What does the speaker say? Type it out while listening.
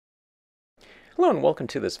Hello and welcome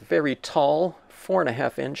to this very tall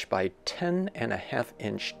 4.5 inch by 10.5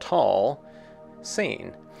 inch tall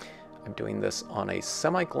scene. I'm doing this on a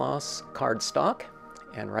semi-gloss cardstock,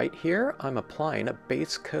 and right here I'm applying a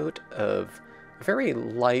base coat of very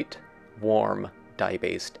light, warm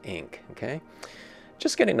dye-based ink. Okay,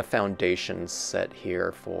 just getting a foundation set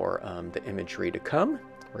here for the imagery to come.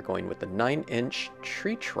 We're going with the 9-inch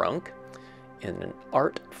tree trunk in an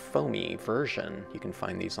Art Foamy version. You can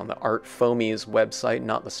find these on the Art Foamies website,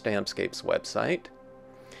 not the Stampscapes website.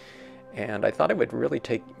 And I thought I would really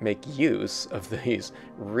make use of these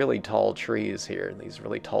really tall trees here, these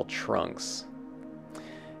really tall trunks,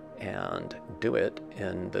 and do it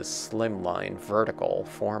in this slimline vertical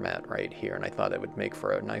format right here. And I thought it would make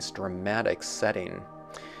for a nice dramatic setting.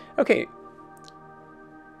 Okay,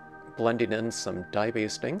 blending in some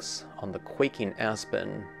dye-based inks on the Quaking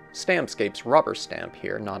Aspen Stampscapes rubber stamp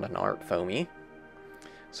here, not an Art Foamy.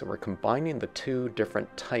 So we're combining the two different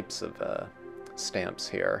types of stamps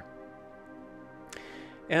here.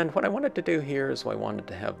 And what I wanted to do here is I wanted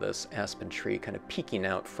to have this aspen tree kind of peeking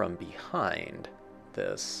out from behind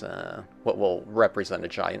this, what will represent a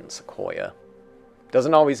giant sequoia.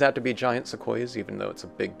 Doesn't always have to be giant sequoias, even though it's a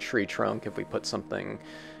big tree trunk. If we put something,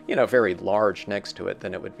 you know, very large next to it,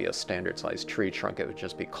 then it would be a standard sized tree trunk. It would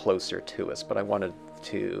just be closer to us. But I wanted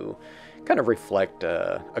to kind of reflect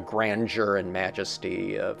a grandeur and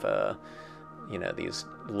majesty of, you know, these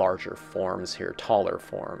larger forms here, taller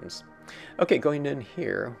forms. Okay, going in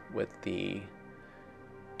here with the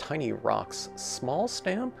Tiny Rocks small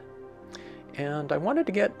stamp. And I wanted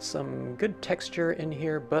to get some good texture in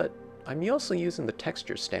here, but I'm also using the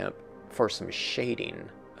texture stamp for some shading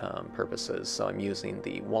purposes. So I'm using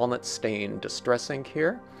the Walnut Stain Distress ink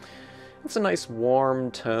here. It's a nice warm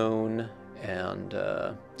tone and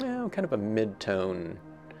you know, kind of a mid-tone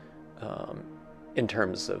in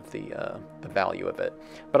terms of the value of it.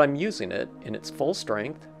 But I'm using it in its full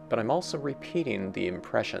strength, but I'm also repeating the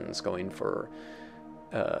impressions, going for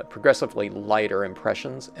progressively lighter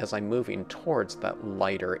impressions as I'm moving towards that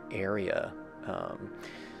lighter area.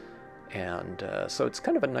 So it's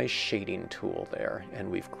kind of a nice shading tool there,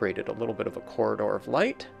 and we've created a little bit of a corridor of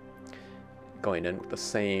light, going in with the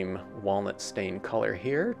same walnut stain color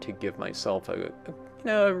here to give myself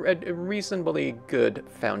a reasonably good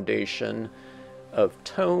foundation of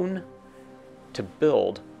tone to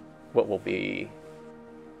build what will be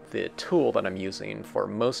the tool that I'm using for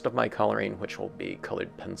most of my coloring, which will be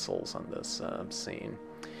colored pencils on this scene.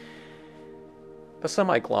 The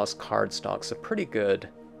semi-gloss cardstock's a pretty good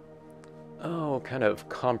kind of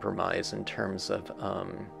compromise in terms of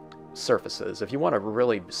surfaces. If you want a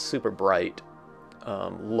really super bright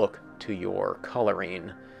look to your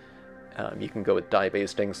coloring, you can go with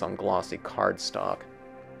dye-based inks on glossy cardstock.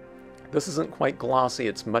 This isn't quite glossy,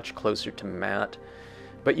 it's much closer to matte,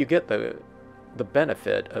 but you get the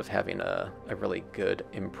benefit of having a really good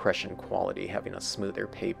impression quality, having a smoother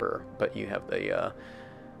paper, but you have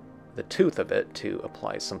the tooth of it to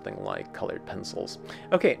apply something like colored pencils.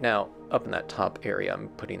 Okay, now up in that top area I'm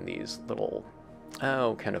putting these little,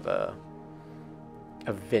 kind of a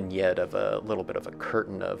vignette of a little bit of a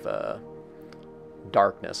curtain of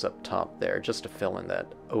darkness up top there, just to fill in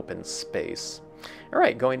that open space.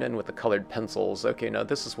 Alright, going in with the colored pencils. Okay, now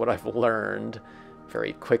this is what I've learned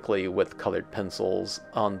very quickly with colored pencils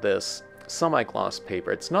on this semi-gloss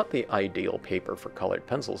paper. It's not the ideal paper for colored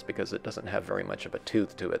pencils because it doesn't have very much of a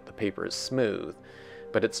tooth to it. The paper is smooth,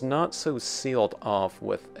 but it's not so sealed off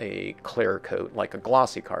with a clear coat like a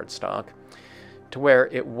glossy cardstock to where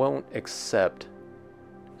it won't accept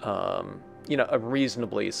you know, a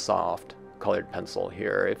reasonably soft colored pencil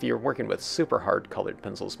here. If you're working with super hard colored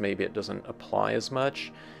pencils, maybe it doesn't apply as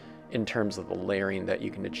much in terms of the layering that you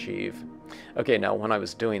can achieve. Okay, now when I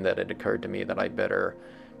was doing that, it occurred to me that I better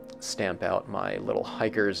stamp out my little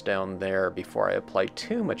hikers down there before I apply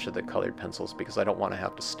too much of the colored pencils, because I don't want to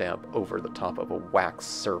have to stamp over the top of a wax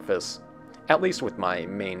surface. At least with my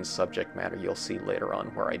main subject matter, you'll see later on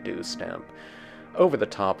where I do stamp over the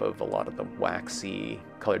top of a lot of the waxy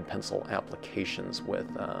colored pencil applications with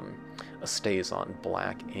a stays-on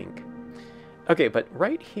black ink. Okay, but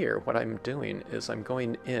right here, what I'm doing is I'm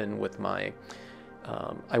going in with my,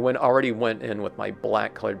 I already went in with my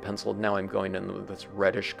black colored pencil, now I'm going in with this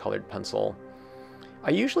reddish colored pencil.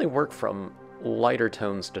 I usually work from lighter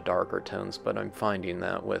tones to darker tones, but I'm finding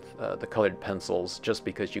that with the colored pencils, just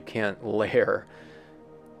because you can't layer,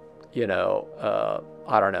 you know,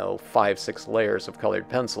 I don't know, 5-6 layers of colored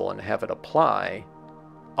pencil and have it apply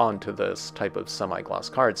onto this type of semi-gloss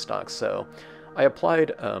cardstock. So I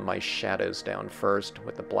applied my shadows down first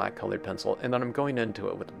with the black colored pencil, and then I'm going into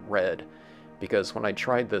it with red because when I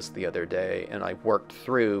tried this the other day and I worked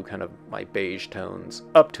through kind of my beige tones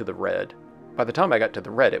up to the red, by the time I got to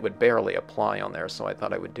the red, it would barely apply on there, so I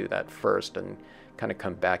thought I would do that first and kind of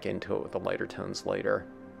come back into it with the lighter tones later.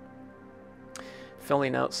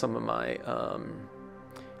 Filling out some of my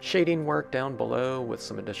shading work down below with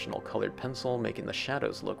some additional colored pencil, making the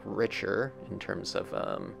shadows look richer in terms of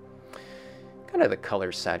kind of the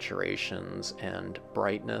color saturations and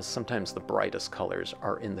brightness. Sometimes the brightest colors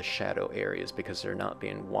are in the shadow areas because they're not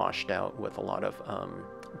being washed out with a lot of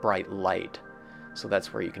bright light. So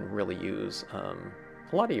that's where you can really use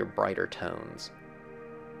a lot of your brighter tones.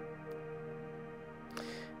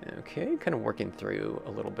 Okay, kind of working through a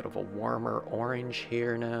little bit of a warmer orange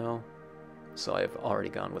here now. So I've already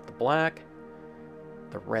gone with the black,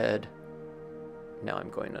 the red. Now I'm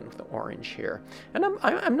going in with the orange here. And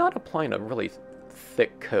I'm not applying a really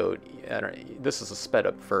thick coat. This is a sped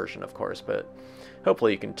up version, of course, but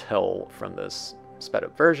hopefully you can tell from this sped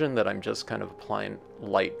up version that I'm just kind of applying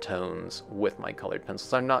light tones with my colored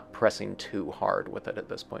pencils. I'm not pressing too hard with it at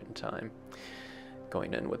this point in time.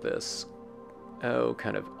 Going in with this,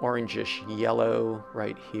 kind of orangish yellow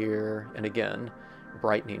right here, and again,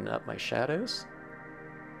 brightening up my shadows.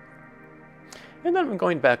 And then I'm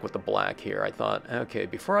going back with the black here. I thought, okay,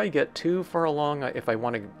 before I get too far along, if I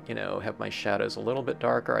want to, have my shadows a little bit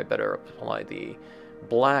darker, I better apply the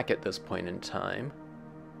black at this point in time.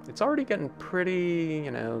 It's already getting pretty,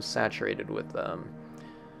 saturated with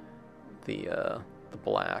the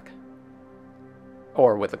black,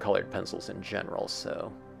 or with the colored pencils in general,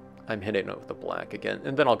 so I'm hitting it with the black again,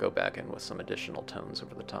 and then I'll go back in with some additional tones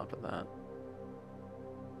over the top of that.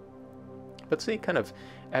 But see, kind of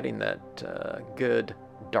adding that good,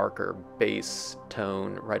 darker base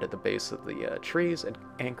tone right at the base of the trees, it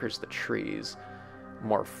anchors the trees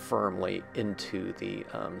more firmly into the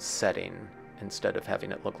setting. Instead of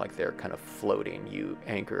having it look like they're kind of floating, you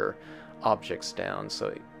anchor objects down so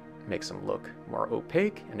it makes them look more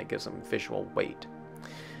opaque and it gives them visual weight.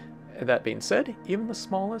 That being said, even the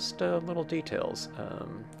smallest little details,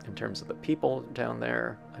 in terms of the people down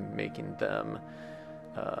there, I'm making them,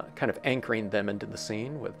 kind of anchoring them into the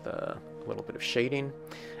scene with a little bit of shading.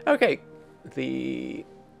 Okay, the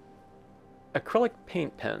acrylic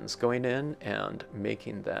paint pens, going in and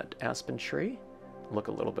making that aspen tree look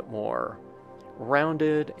a little bit more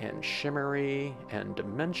rounded and shimmery and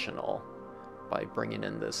dimensional by bringing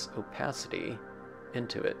in this opacity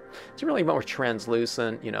into it. It's really more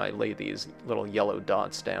translucent. I lay these little yellow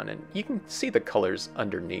dots down and you can see the colors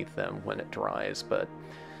underneath them when it dries, but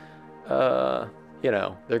they're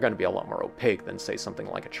going to be a lot more opaque than, say, something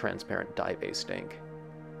like a transparent dye-based ink.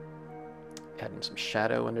 Adding some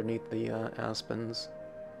shadow underneath the aspens.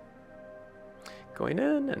 Going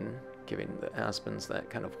in and giving the aspens that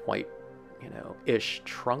kind of white ish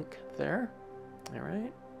trunk there.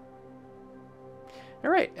 All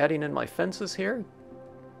right, adding in my fences here.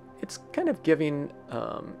 It's kind of giving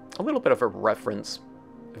a little bit of a reference,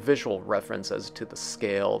 visual reference as to the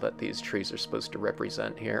scale that these trees are supposed to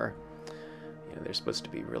represent here. They're supposed to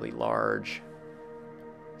be really large.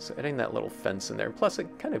 So adding that little fence in there, plus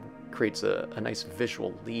it kind of creates a nice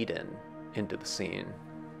visual lead-in into the scene.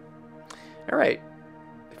 All right,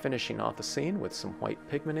 finishing off the scene with some white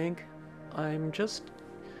pigment ink. I'm just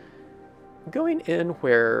going in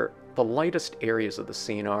where the lightest areas of the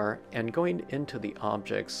scene are and going into the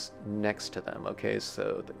objects next to them. Okay,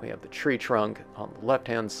 so we have the tree trunk on the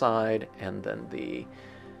left-hand side and then the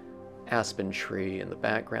aspen tree in the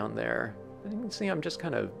background there. And you can see I'm just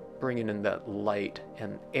kind of bringing in that light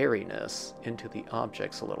and airiness into the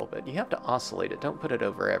objects a little bit. You have to oscillate it. Don't put it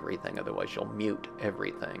over everything, otherwise you'll mute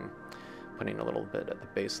everything. Putting a little bit at the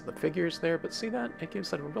base of the figures there, but see that? It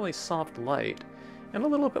gives it a really soft light and a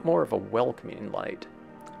little bit more of a welcoming light,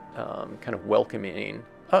 kind of welcoming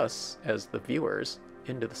us as the viewers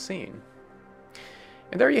into the scene.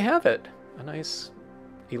 And there you have it, a nice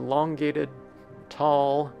elongated,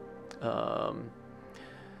 tall,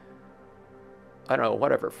 I don't know,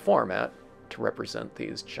 whatever format to represent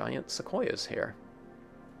these giant sequoias here.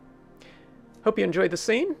 Hope you enjoyed the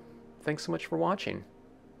scene. Thanks so much for watching.